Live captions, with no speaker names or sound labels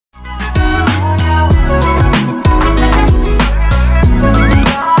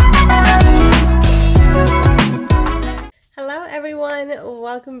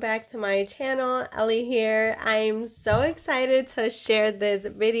back to my channel. Ellie here. I'm so excited to share this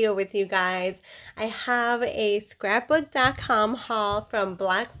video with you guys. I have a scrapbook.com haul from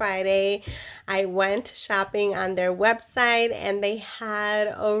Black Friday. I went shopping on their website and they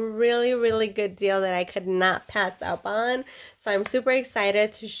had a really good deal that I could not pass up on. So I'm super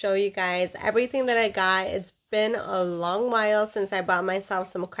excited to show you guys everything that I got. It's been a long while since I bought myself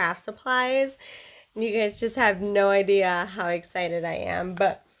some craft supplies. You guys just have no idea how excited I am,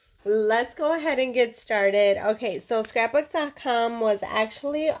 but let's go ahead and get started. Okay, so scrapbook.com was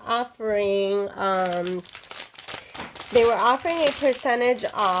actually offering, they were offering a percentage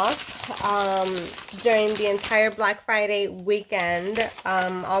off during the entire Black Friday weekend,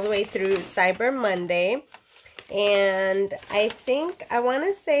 all the way through Cyber Monday. And I think, I want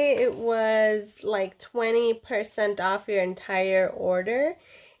to say it was like 20% off your entire order.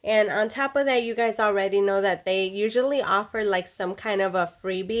 And on top of that, you guys already know that they usually offer like some kind of a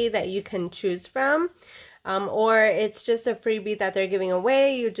freebie that you can choose from. Or it's just a freebie that they're giving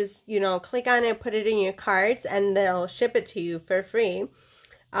away. You just, click on it, put it in your carts, and they'll ship it to you for free.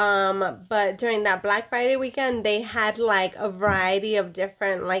 But during that Black Friday weekend, they had like a variety of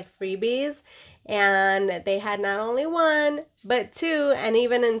different like freebies. And they had not only one, but two, and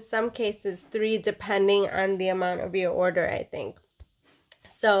even in some cases, three, depending on the amount of your order, I think.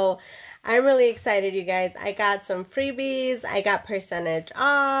 So I'm really excited, you guys. I got some freebies, I got percentage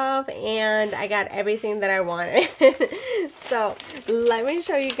off, and I got everything that I wanted. So let me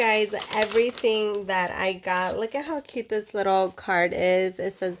show you guys everything that I got. Look at how cute this little card is.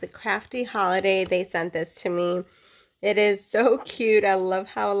 It says the Crafty Holiday. They sent this to me. It is so cute. I love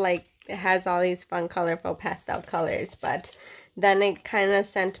how like it has all these fun colorful pastel colors, but then it kind of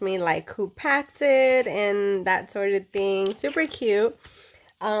sent me like who packed it and that sort of thing. Super cute.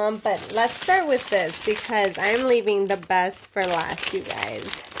 But let's start with this because I'm leaving the best for last, you guys.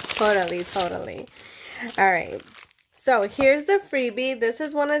 Totally. Alright, so here's the freebie. This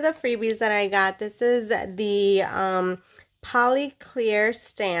is one of the freebies that I got. This is the Poly Clear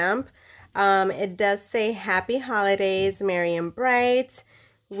stamp. It does say Happy Holidays, Merry and Bright,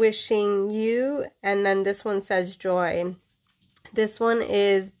 wishing you, and then this one says joy. This one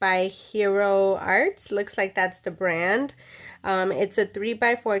is by Hero Arts. Looks like that's the brand. It's a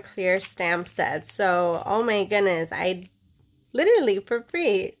 3x4 clear stamp set. So, oh my goodness, I literally for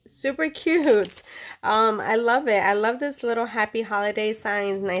free. Super cute. I love it. I love this little happy holiday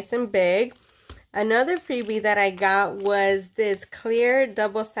signs, nice and big. Another freebie that I got was this clear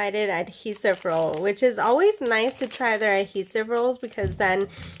double-sided adhesive roll, which is always nice to try their adhesive rolls because then,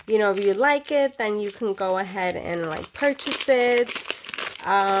 if you like it, then you can go ahead and like purchase it.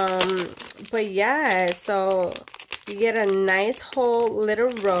 But yeah, so you get a nice whole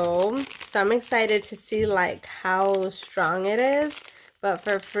little roll. So I'm excited to see like how strong it is, but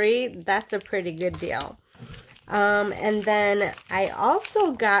for free, that's a pretty good deal. And then I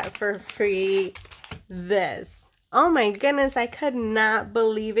also got for free this. Oh my goodness, I could not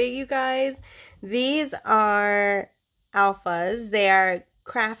believe it, you guys. These are alphas. They are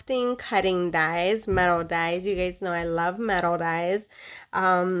crafting cutting dies, metal dies. You guys know I love metal dies.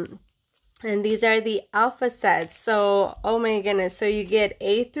 And these are the alpha sets. So, oh my goodness. So you get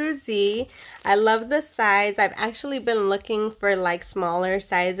A through Z. I love the size. I've actually been looking for like smaller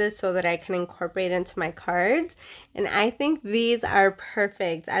sizes so that I can incorporate into my cards. And I think these are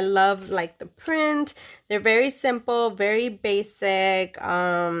perfect. I love like the print. They're very simple, very basic.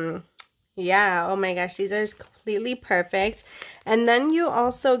 Yeah, oh my gosh, these are completely perfect. And then you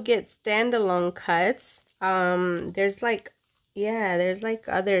also get standalone cuts. There's like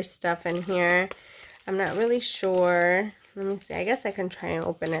other stuff in here. I'm not really sure. Let me see. I guess I can try and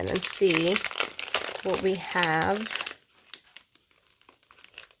open it and see what we have.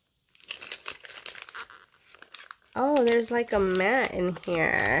 Oh, there's like a mat in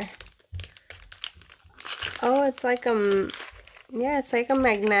here. Oh, it's like it's like a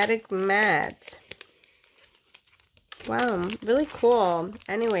magnetic mat. Wow, really cool.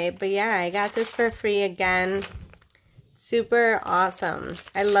 Anyway, but yeah, I got this for free again. Super awesome.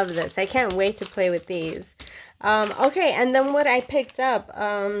 I love this. I can't wait to play with these. Okay, and then what I picked up,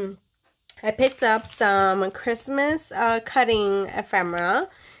 I picked up some Christmas cutting ephemera.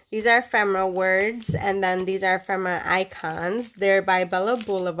 These are ephemera words, and then these are ephemera icons. They're by Bella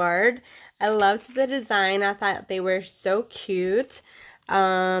Boulevard. I loved the design. I thought they were so cute.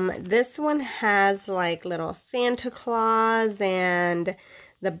 This one has like little Santa Claus and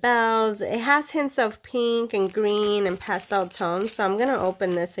the bells. It has hints of pink and green and pastel tones. So I'm going to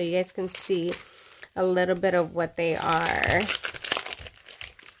open this so you guys can see a little bit of what they are.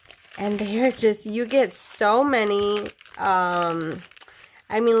 And they are just, you get so many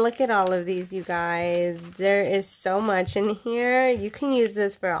I mean, look at all of these, you guys. There is so much in here. You can use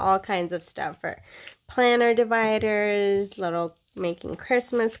this for all kinds of stuff, for planner dividers, little making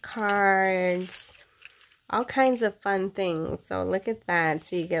Christmas cards, all kinds of fun things. So look at that.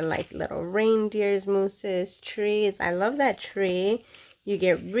 So you get like little reindeers, mooses, trees. I love that tree. You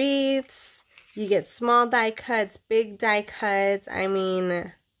get wreaths. You get small die cuts, big die cuts. I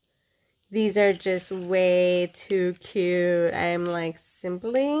mean, these are just way too cute. I'm like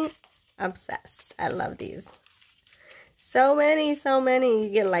simply obsessed. I love these. So many, so many. You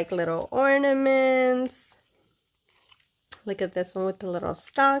get like little ornaments. Look at this one with the little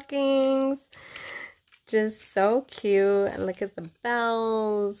stockings. Just so cute. And look at the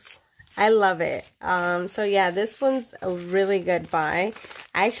bells. I love it. So yeah, this one's a really good buy.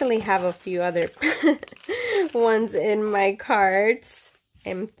 I actually have a few other ones in my carts.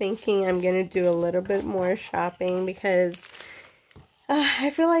 I'm thinking I'm going to do a little bit more shopping because I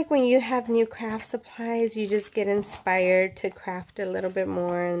feel like when you have new craft supplies, you just get inspired to craft a little bit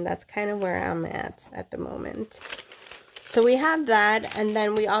more, and that's kind of where I'm at the moment. So we have that, and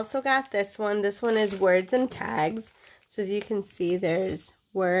then we also got this one. This one is words and tags. So as you can see, there's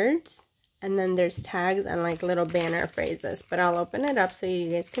words, and then there's tags and like little banner phrases. But I'll open it up so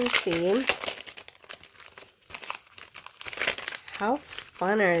you guys can see. How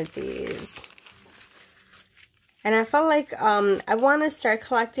fun are these? And I felt like I want to start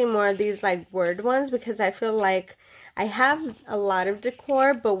collecting more of these like word ones, because I feel like I have a lot of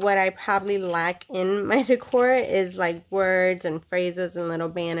decor, but what I probably lack in my decor is like words and phrases and little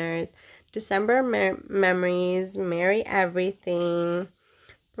banners. December memories, Merry Everything,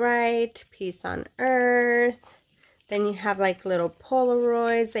 Bright, Peace on Earth. Then you have like little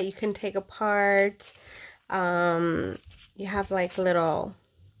Polaroids that you can take apart. You have like little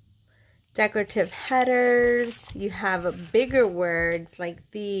decorative headers. You have bigger words like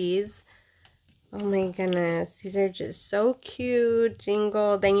these. Oh my goodness, these are just so cute.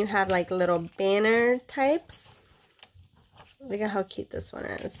 Jingle. Then you have like little banner types. Look at how cute this one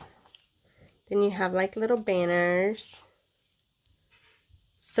is. Then you have like little banners.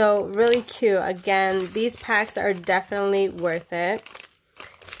 So really cute. Again, these packs are definitely worth it.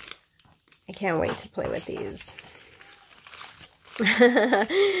 I can't wait to play with these.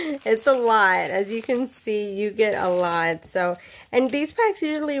 It's a lot. As you can see, you get a lot. So, and these packs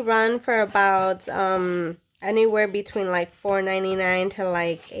usually run for about anywhere between like $4.99 to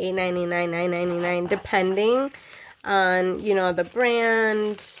like $8.99, $9.99, depending on, you know, the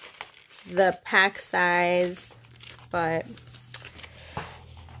brand, the pack size. But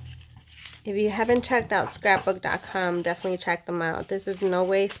if you haven't checked out scrapbook.com, definitely check them out. This is no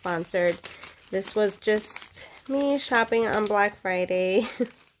way sponsored. This was just me shopping on Black Friday.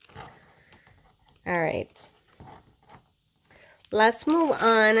 All right, let's move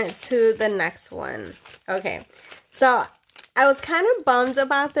on to the next one. Okay, so I was kind of bummed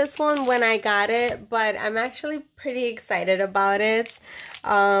about this one when I got it, but I'm actually pretty excited about it.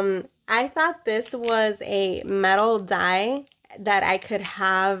 I thought this was a metal die that I could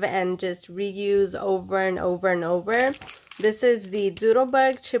have and just reuse over and over and over. This is the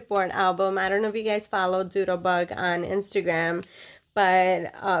Doodlebug chipboard album. I don't know if you guys follow Doodlebug on Instagram,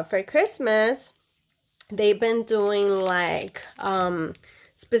 but for Christmas, they've been doing like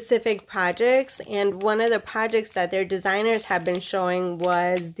specific projects, and one of the projects that their designers have been showing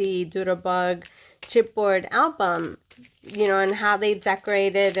was the Doodlebug chipboard album, you know, and how they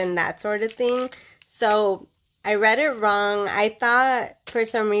decorated and that sort of thing. So I read it wrong. I thought for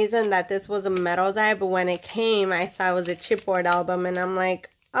some reason that this was a metal die, but when it came, I saw it was a chipboard album, and I'm like,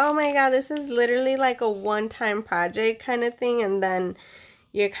 oh my god, this is literally like a one-time project kind of thing, and then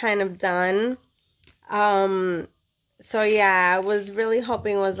you're kind of done. So yeah, I was really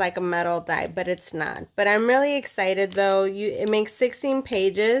hoping it was like a metal die, but it's not. But I'm really excited though. It makes 16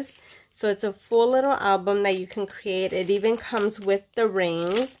 pages, so it's a full little album that you can create. It even comes with the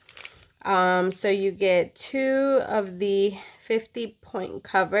rings. So you get 2 of the 50-point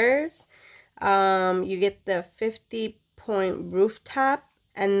covers. You get the 50-point rooftop,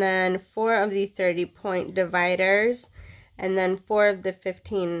 and then 4 of the 30-point dividers, and then 4 of the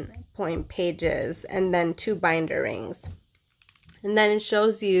 15-point pages, and then 2 binder rings. And then it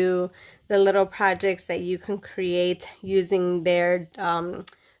shows you the little projects that you can create using their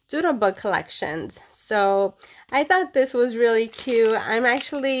Doodlebug collections. So I thought this was really cute.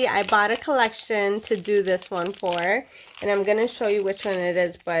 I bought a collection to do this one for, and I'm going to show you which one it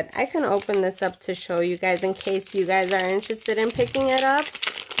is, but I can open this up to show you guys in case you guys are interested in picking it up.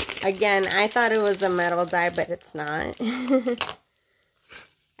 Again, I thought it was a metal die, but it's not.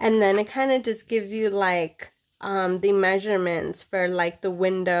 And then it kind of just gives you like the measurements for like the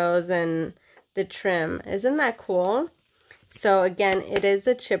windows and the trim. Isn't that cool? So again, it is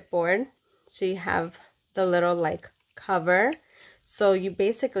a chipboard. So you have the little like cover. So you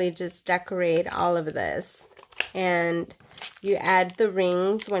basically just decorate all of this. And you add the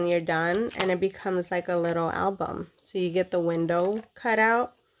rings when you're done, and it becomes like a little album. So you get the window cut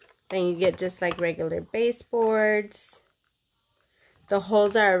out. Then you get just like regular baseboards. The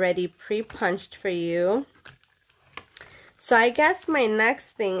holes are already pre-punched for you. So I guess my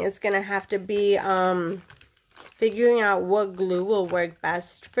next thing is going to have to be figuring out what glue will work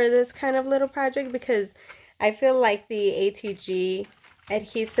best for this kind of little project, because I feel like the ATG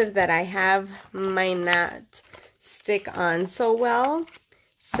adhesive that I have might not stick on so well.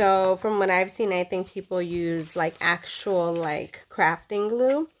 So from what I've seen, I think people use like actual like crafting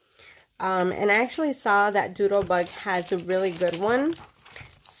glue. And I actually saw that Doodlebug has a really good one.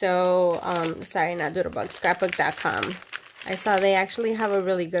 So, sorry, not Doodlebug, scrapbook.com. I saw they actually have a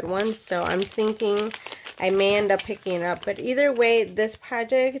really good one. So I'm thinking I may end up picking it up. But either way, this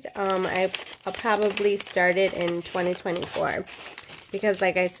project, I'll probably start it in 2024. Because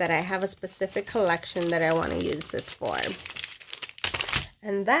like I said, I have a specific collection that I want to use this for.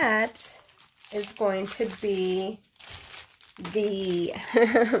 And that is going to be the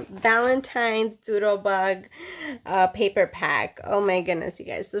Valentine's Doodlebug paper pack. Oh my goodness, you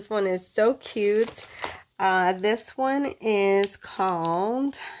guys. This one is so cute. This one is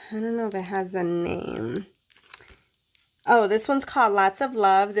called, I don't know if it has a name. Oh, this one's called Lots of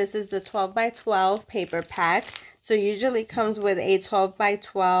Love. This is the 12 by 12 paper pack. So usually comes with a 12 by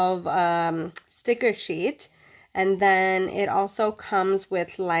 12 sticker sheet. And then it also comes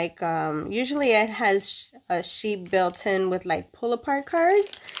with like, usually it has a sheet built in with like pull apart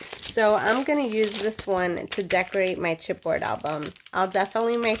cards. So I'm going to use this one to decorate my chipboard album. I'll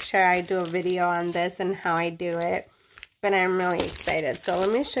definitely make sure I do a video on this and how I do it. But I'm really excited. So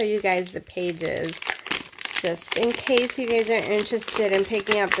let me show you guys the pages, just in case you guys are interested in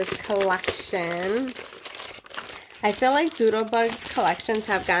picking up this collection. I feel like Doodlebug's collections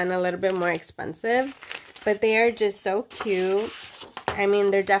have gotten a little bit more expensive, but they are just so cute. I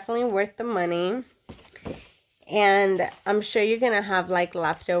mean, they're definitely worth the money. And I'm sure you're going to have like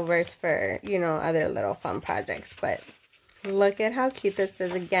leftovers for, you know, other little fun projects. But look at how cute this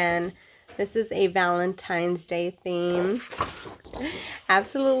is. Again, this is a Valentine's Day theme.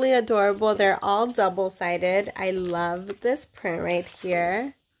 Absolutely adorable. They're all double-sided. I love this print right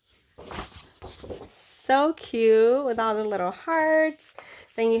here. So cute with all the little hearts.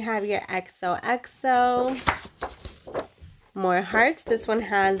 Then you have your XOXO. More hearts. This one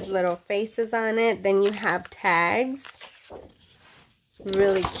has little faces on it. Then you have tags.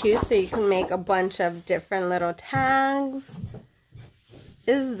 Really cute. So you can make a bunch of different little tags.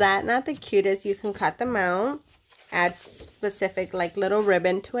 Is that not the cutest? You can cut them out. Add specific like little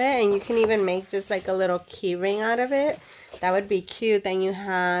ribbon to it. And you can even make just like a little key ring out of it. That would be cute. Then you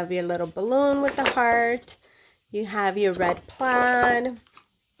have your little balloon with the heart. You have your red plaid.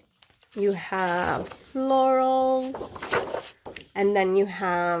 You have florals. And then you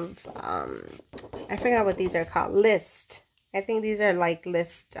have, I forgot what these are called. List. I think these are like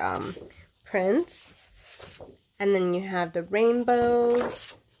list prints. And then you have the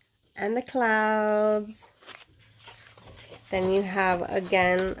rainbows and the clouds. Then you have,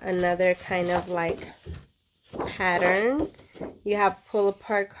 again, another kind of like pattern. You have pull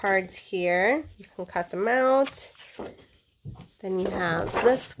apart cards here. You can cut them out. Then you have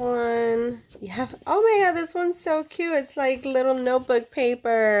this one. You have, oh my god, this one's so cute. It's like little notebook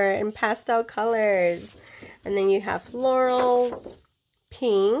paper in pastel colors. And then you have florals,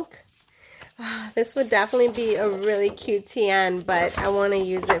 pink. Oh, this would definitely be a really cute TN, but I want to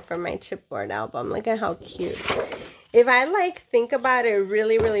use it for my chipboard album. Look at how cute. If I like think about it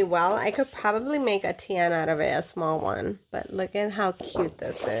really, really well, I could probably make a TN out of it, a small one. But look at how cute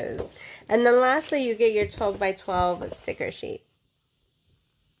this is. And then lastly, you get your 12 by 12 sticker sheet.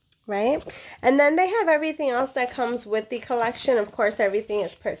 Right? And then they have everything else that comes with the collection. Of course, everything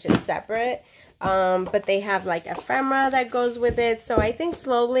is purchased separate. But they have like ephemera that goes with it. So I think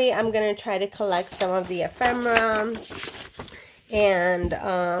slowly I'm going to try to collect some of the ephemera. And,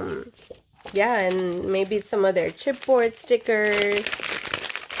 yeah, and maybe some of their chipboard stickers.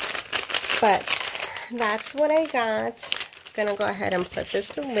 But that's what I got. I'm going to go ahead and put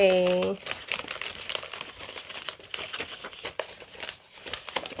this away.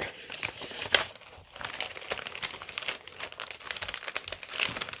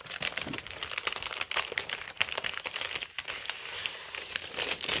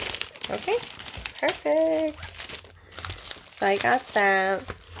 Okay, perfect. So I got that.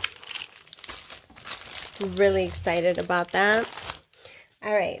 Really excited about that.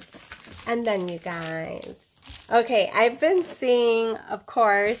 All right, and then you guys. Okay, I've been seeing, of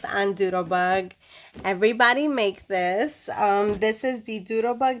course, on Doodlebug, everybody make this. This is the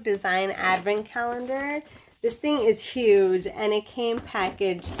Doodlebug Design Advent Calendar. This thing is huge, and it came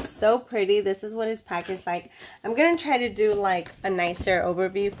packaged so pretty. This is what it's packaged like. I'm going to try to do like a nicer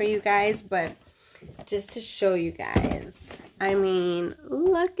overview for you guys, but just to show you guys. I mean,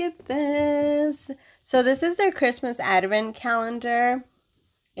 look at this. So this is their Christmas Advent Calendar.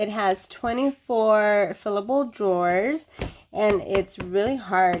 It has 24 fillable drawers, and it's really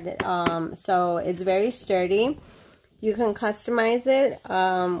hard. So it's very sturdy. You can customize it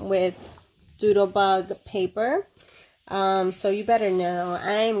with Doodlebug paper. So you better know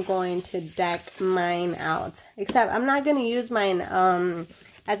I'm going to deck mine out. Except I'm not going to use mine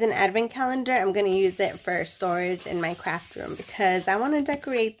as an advent calendar. I'm going to use it for storage in my craft room because I want to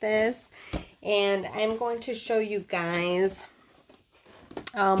decorate this. And I'm going to show you guys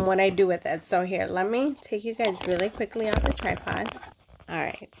what I do with it. So here, let me take you guys really quickly off the tripod.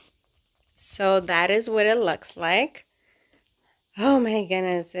 Alright. So that is what it looks like. Oh my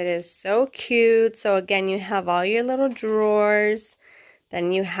goodness, it is so cute. So again, you have all your little drawers.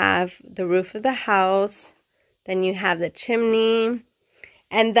 Then you have the roof of the house. Then you have the chimney.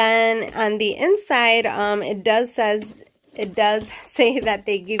 And then on the inside, it does say that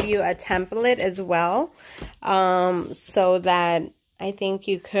they give you a template as well. So that I think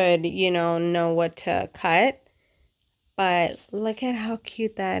you could, you know what to cut. But look at how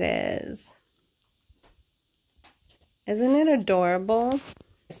cute that is. Isn't it adorable?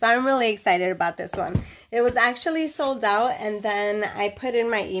 So I'm really excited about this one. It was actually sold out, and then I put in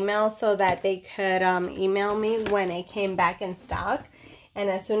my email so that they could email me when it came back in stock. And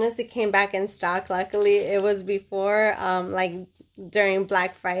as soon as it came back in stock, luckily it was before, like during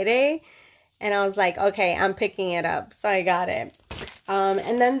Black Friday. And I was like, okay, I'm picking it up. So I got it.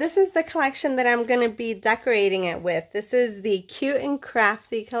 And then this is the collection that I'm going to be decorating it with. This is the Cute and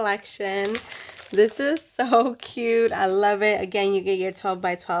Crafty collection. This is so cute. I love it. Again, you get your 12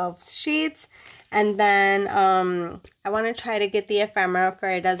 by 12 sheets. And then I want to try to get the ephemera for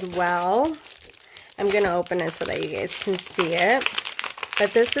it as well. I'm going to open it so that you guys can see it.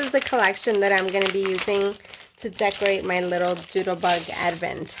 But this is the collection that I'm going to be using to decorate my little Doodlebug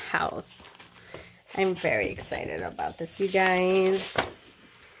Advent house. I'm very excited about this, you guys.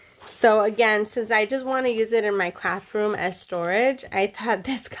 So again, since I just want to use it in my craft room as storage, I thought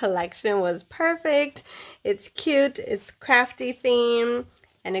this collection was perfect. It's cute, it's crafty theme,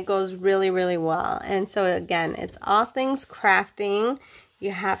 and it goes really, really well. And so again, it's all things crafting.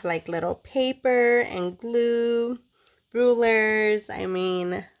 You have like little paper and glue, rulers, I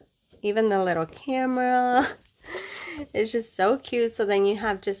mean, even the little camera. It's just so cute. So then you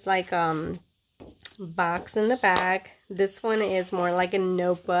have just like box in the back. This one is more like a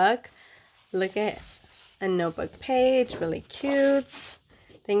notebook. Look at a notebook page, really cute.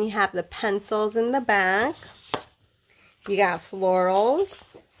 Then you have the pencils in the back. You got florals,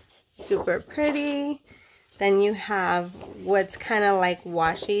 super pretty. Then you have what's kind of like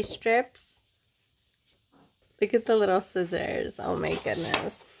washi strips. Look at the little scissors. Oh my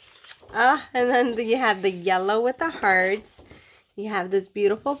goodness. And then you have the yellow with the hearts. You have this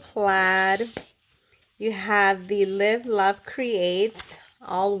beautiful plaid. You have the Live, Love, Create,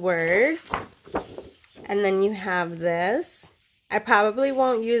 all words. And then you have this. I probably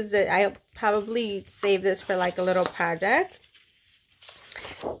won't use it. I'll probably save this for like a little project.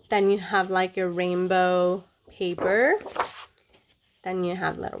 Then you have like your rainbow paper. Then you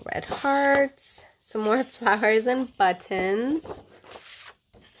have little red hearts. Some more flowers and buttons.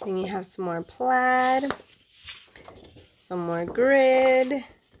 Then you have some more plaid. Some more grid.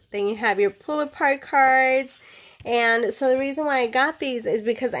 Then you have your pull apart cards. And so the reason why I got these is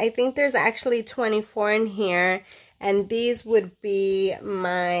because I think there's actually 24 in here. And these would be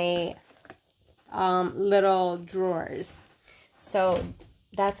my little drawers. So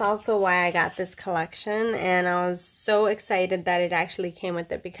that's also why I got this collection. And I was so excited that it actually came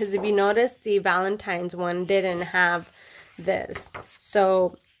with it. Because if you notice, the Valentine's one didn't have this.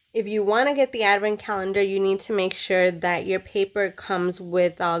 So if you want to get the advent calendar, you need to make sure that your paper comes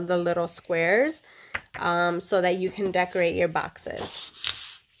with all the little squares so that you can decorate your boxes.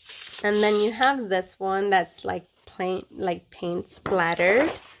 And then you have this one that's like plain, like paint splattered.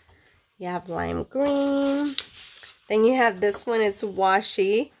 You have lime green. Then you have this one, it's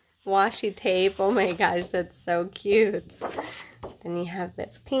washi tape. Oh my gosh, that's so cute. Then you have the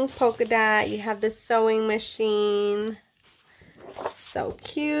pink polka dot. You have the sewing machine. So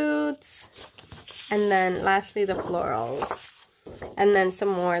cute. And then lastly, the florals. And then some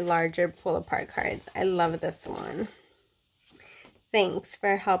more larger pull-apart cards. I love this one. Thanks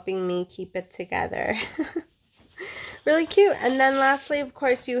for helping me keep it together. Really cute. And then lastly, of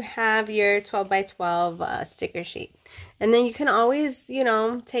course, you have your 12 by 12 sticker sheet. And then you can always, you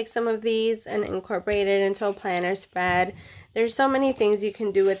know, take some of these and incorporate it into a planner spread. There's so many things you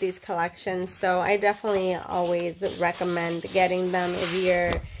can do with these collections. So I definitely always recommend getting them if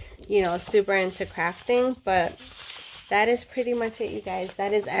you're, you know, super into crafting. But that is pretty much it, you guys.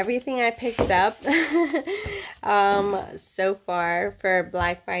 That is everything I picked up so far for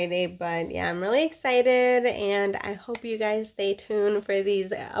Black Friday. But yeah, I'm really excited, and I hope you guys stay tuned for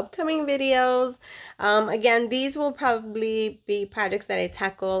these upcoming videos. Again, these will probably be projects that I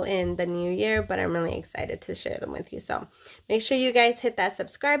tackle in the new year, but I'm really excited to share them with you. So make sure you guys hit that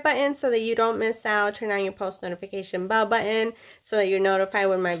subscribe button so that you don't miss out. Turn on your post notification bell button so that you're notified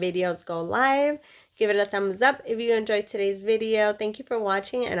when my videos go live. Give it a thumbs up if you enjoyed today's video. Thank you for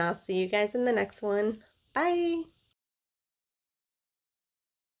watching, and I'll see you guys in the next one. Bye!